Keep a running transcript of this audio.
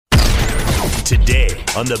Today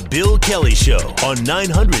on The Bill Kelly Show on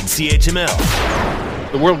 900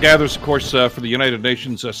 CHML. The world gathers, of course, for the United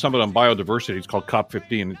Nations Summit on Biodiversity. It's called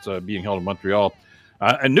COP15. It's being held in Montreal.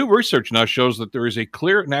 And new research now shows that there is a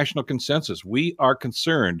clear national consensus. We are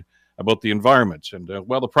concerned about the environment. And,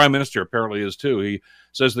 the Prime Minister apparently is too. He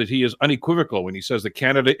says that he is unequivocal when he says that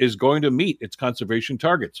Canada is going to meet its conservation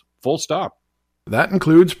targets. Full stop. That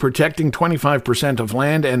includes protecting 25% of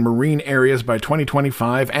land and marine areas by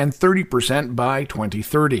 2025 and 30% by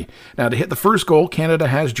 2030. Now, to hit the first goal, Canada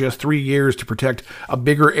has just 3 years to protect a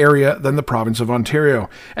bigger area than the province of Ontario,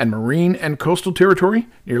 and marine and coastal territory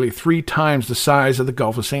nearly 3 times the size of the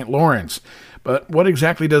Gulf of St. Lawrence. But what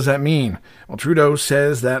exactly does that mean? Well, Trudeau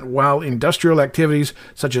says that while industrial activities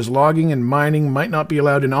such as logging and mining might not be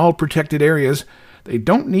allowed in all protected areas, they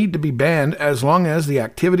don't need to be banned as long as the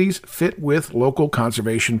activities fit with local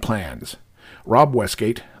conservation plans. Rob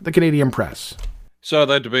Westgate, The Canadian Press. So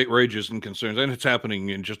that debate rages and concerns, and it's happening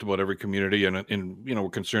in just about every community. And we're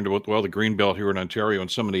concerned about the Greenbelt here in Ontario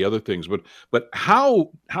and so many other things. But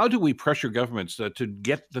how do we pressure governments to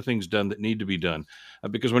get the things done that need to be done?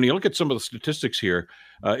 Because when you look at some of the statistics here,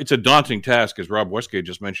 it's a daunting task, as Rob Westgate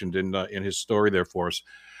just mentioned in his story there for us.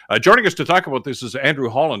 Joining us to talk about this is Andrew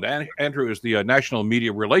Holland. Andrew is the National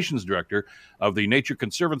Media Relations Director of the Nature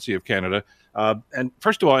Conservancy of Canada. And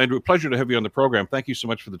first of all, Andrew, pleasure to have you on the program. Thank you so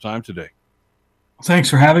much for the time today.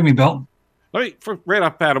 Thanks for having me, Bill. Right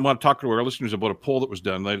off bat, I want to talk to our listeners about a poll that was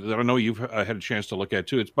done that I know you've had a chance to look at,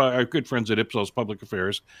 too. It's by our good friends at Ipsos Public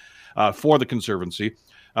Affairs for the Conservancy.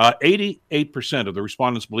 88% of the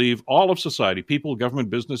respondents believe all of society, people,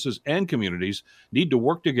 government, businesses, and communities need to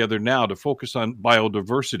work together now to focus on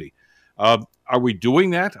biodiversity. Are we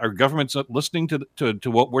doing that? Are governments listening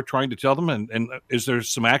to what we're trying to tell them? And is there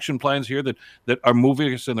some action plans here that are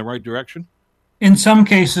moving us in the right direction? In some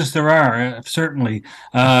cases, there are, certainly.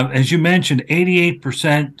 As you mentioned,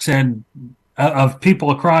 88% said of people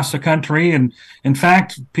across the country, and in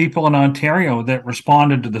fact, people in Ontario that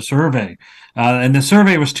responded to the survey. And the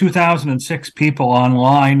survey was 2,006 people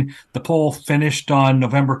online. The poll finished on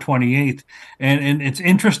November 28th. And it's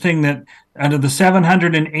interesting that out of the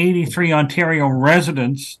 783 Ontario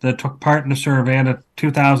residents that took part in the survey out of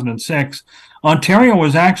 2006, Ontario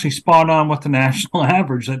was actually spot on with the national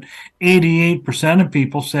average, that 88% of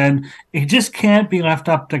people said it just can't be left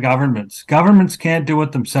up to governments. Governments can't do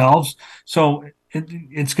it themselves. So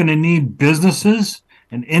it's going to need businesses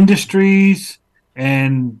and industries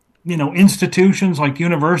and institutions like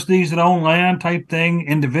universities that own land type thing,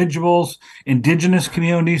 individuals, indigenous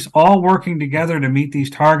communities, all working together to meet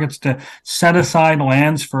these targets to set aside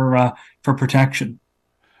lands for protection.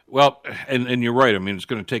 Well, and you're right. I mean, it's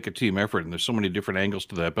going to take a team effort, and there's so many different angles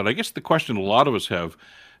to that. But I guess the question a lot of us have,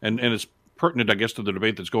 and it's pertinent, I guess, to the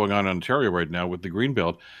debate that's going on in Ontario right now with the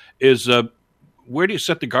Greenbelt, is where do you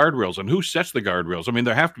set the guardrails, and who sets the guardrails? I mean,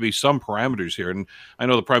 there have to be some parameters here, and I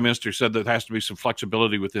know the Prime Minister said there has to be some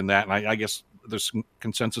flexibility within that, and I guess there's some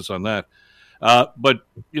consensus on that. But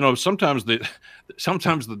sometimes the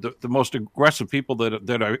most aggressive people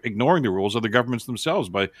that are ignoring the rules are the governments themselves.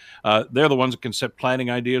 They're the ones that can set planning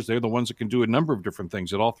ideas. They're the ones that can do a number of different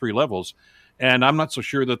things at all 3 levels. And I'm not so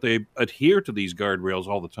sure that they adhere to these guardrails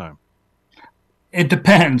all the time. It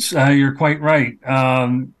depends. You're quite right.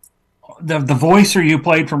 The voicer you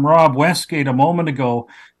played from Rob Westgate a moment ago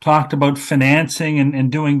talked about financing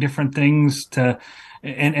and doing different things to.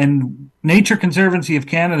 And Nature Conservancy of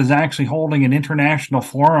Canada is actually holding an international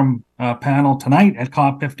forum panel tonight at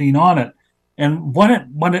COP15 on it. And what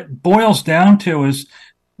it boils down to is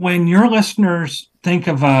when your listeners think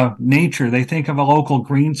of nature, they think of a local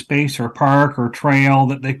green space or park or trail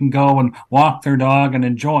that they can go and walk their dog and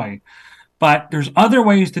enjoy. But there's other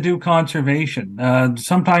ways to do conservation.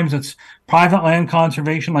 Sometimes it's private land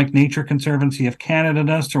conservation like Nature Conservancy of Canada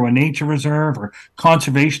does through a nature reserve or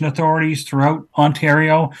conservation authorities throughout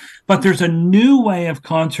Ontario. But there's a new way of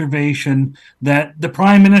conservation that the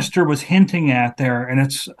Prime Minister was hinting at there, and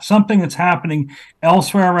it's something that's happening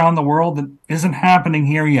elsewhere around the world that isn't happening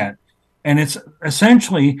here yet. And it's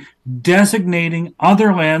essentially designating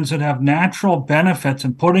other lands that have natural benefits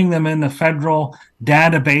and putting them in the federal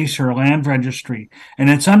database or land registry.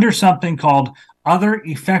 And it's under something called other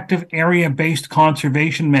effective area-based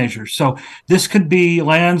conservation measures. So this could be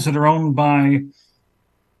lands that are owned by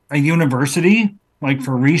a university, like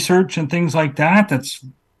for research and things like that. That's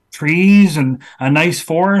trees and a nice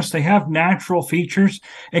forest. They have natural features.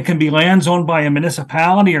 It can be lands owned by a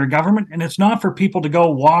municipality or government, and it's not for people to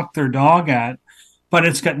go walk their dog at, but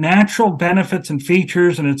it's got natural benefits and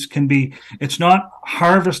features, and it's not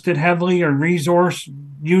harvested heavily or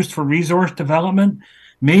used for resource development.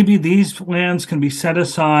 Maybe these lands can be set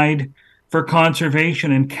aside for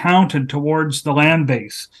conservation and counted towards the land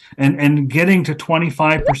base and getting to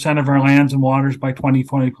 25% of our lands and waters by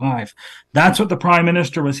 2025. That's what the Prime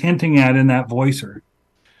Minister was hinting at in that voicer.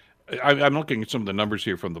 I'm looking at some of the numbers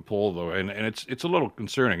here from the poll, though, and it's a little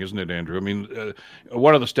concerning, isn't it, Andrew? I mean,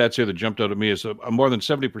 one of the stats here that jumped out at me is more than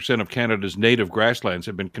 70% of Canada's native grasslands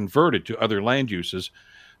have been converted to other land uses.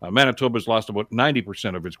 Manitoba's lost about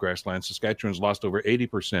 90% of its grasslands. Saskatchewan's lost over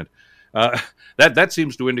 80%. That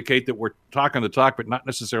seems to indicate that we're talking the talk, but not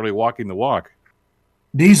necessarily walking the walk.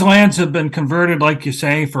 These lands have been converted, like you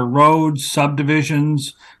say, for roads,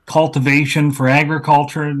 subdivisions, cultivation, for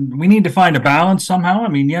agriculture. We need to find a balance somehow. I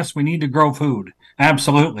mean, yes, we need to grow food,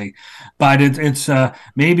 absolutely, but it's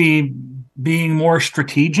maybe being more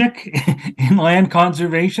strategic in land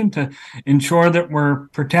conservation to ensure that we're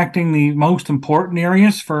protecting the most important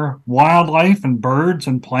areas for wildlife and birds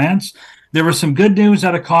and plants. There was some good news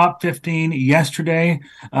out of COP15 yesterday,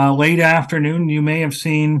 late afternoon. You may have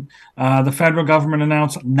seen the federal government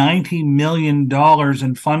announce $90 million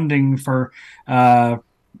in funding for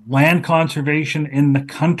land conservation in the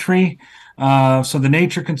country. So the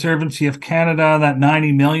Nature Conservancy of Canada, that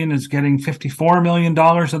 $90 million is getting $54 million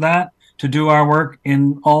of that to do our work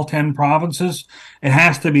in all 10 provinces. It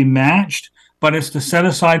has to be matched, but it's to set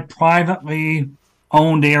aside privately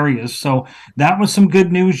owned areas. So that was some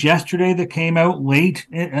good news yesterday that came out late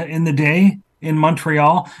in the day in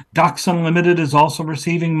Montreal. Ducks Unlimited is also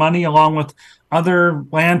receiving money along with other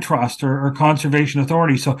land trusts or conservation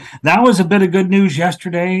authorities. So that was a bit of good news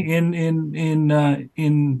yesterday in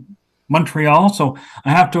Montreal. So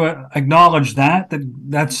I have to acknowledge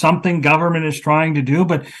that's something government is trying to do,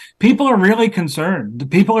 but people are really concerned. The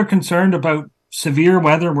people are concerned about severe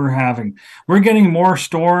weather we're having. We're getting more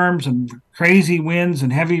storms and crazy winds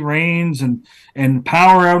and heavy rains and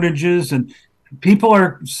power outages, and people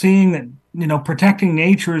are seeing that, you know, protecting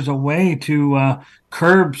nature is a way to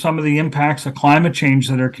curb some of the impacts of climate change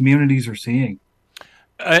that our communities are seeing.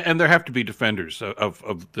 And there have to be defenders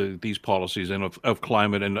of these policies and of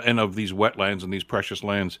climate and of these wetlands and these precious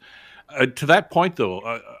lands. To that point,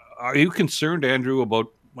 though, are you concerned, Andrew, about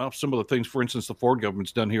some of the things, for instance, the Ford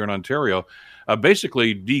government's done here in Ontario,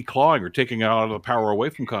 basically declawing or taking out the power away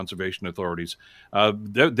from conservation authorities?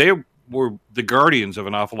 They were the guardians of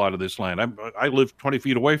an awful lot of this land. I live 20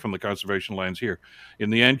 feet away from the conservation lands here in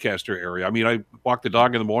the Ancaster area. I mean, I walk the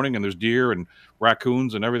dog in the morning and there's deer and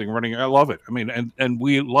raccoons and everything running. I love it. I mean, and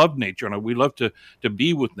we love nature and we love to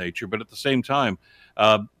be with nature, but at the same time,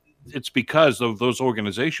 it's because of those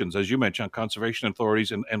organizations, as you mentioned, conservation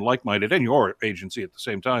authorities and like-minded, and your agency at the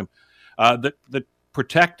same time, that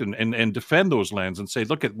protect and defend those lands and say,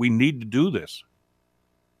 look, we need to do this.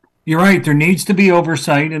 You're right. There needs to be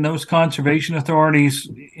oversight, and those conservation authorities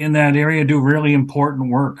in that area do really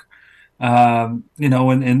important work. And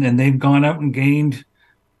they've gone out and gained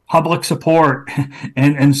public support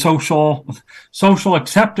and social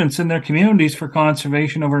acceptance in their communities for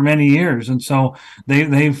conservation over many years, and so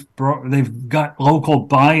they've got local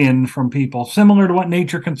buy-in from people, similar to what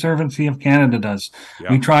Nature Conservancy of Canada does.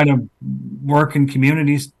 Yeah. We try to work in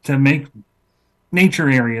communities to make nature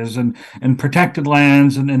areas and protected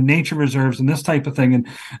lands and nature reserves and this type of thing. And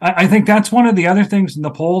I think that's one of the other things in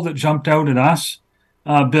the poll that jumped out at us,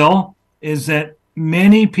 Bill, is that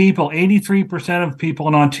many people, 83% of people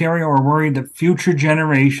in Ontario, are worried that future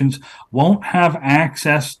generations won't have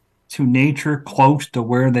access to nature close to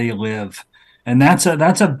where they live. And that's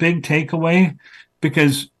a big takeaway,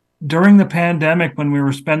 because during the pandemic, when we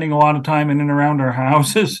were spending a lot of time in and around our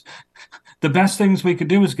houses, the best things we could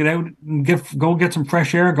do is get out and go get some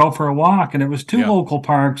fresh air, go for a walk. And it was local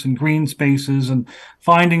parks and green spaces and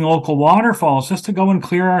finding local waterfalls just to go and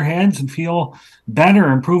clear our heads and feel better,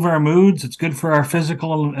 improve our moods. It's good for our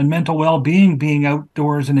physical and mental well-being, being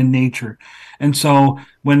outdoors and in nature. And so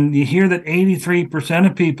when you hear that 83%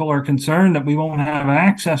 of people are concerned that we won't have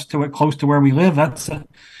access to it close to where we live, that's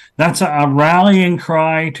a rallying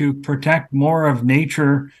cry to protect more of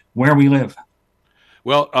nature where we live.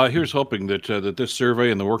 Well, here's hoping that this survey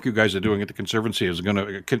and the work you guys are doing at the Conservancy is going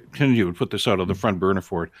to continue and put this out on the front burner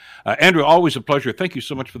for it. Andrew, always a pleasure. Thank you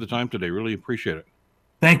so much for the time today. Really appreciate it.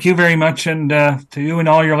 Thank you very much. And to you and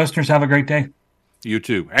all your listeners, have a great day. You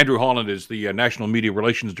too. Andrew Holland is the National Media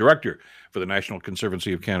Relations Director for the National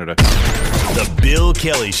Conservancy of Canada. The Bill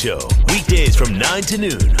Kelly Show, weekdays from 9 to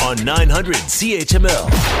noon on 900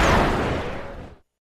 CHML.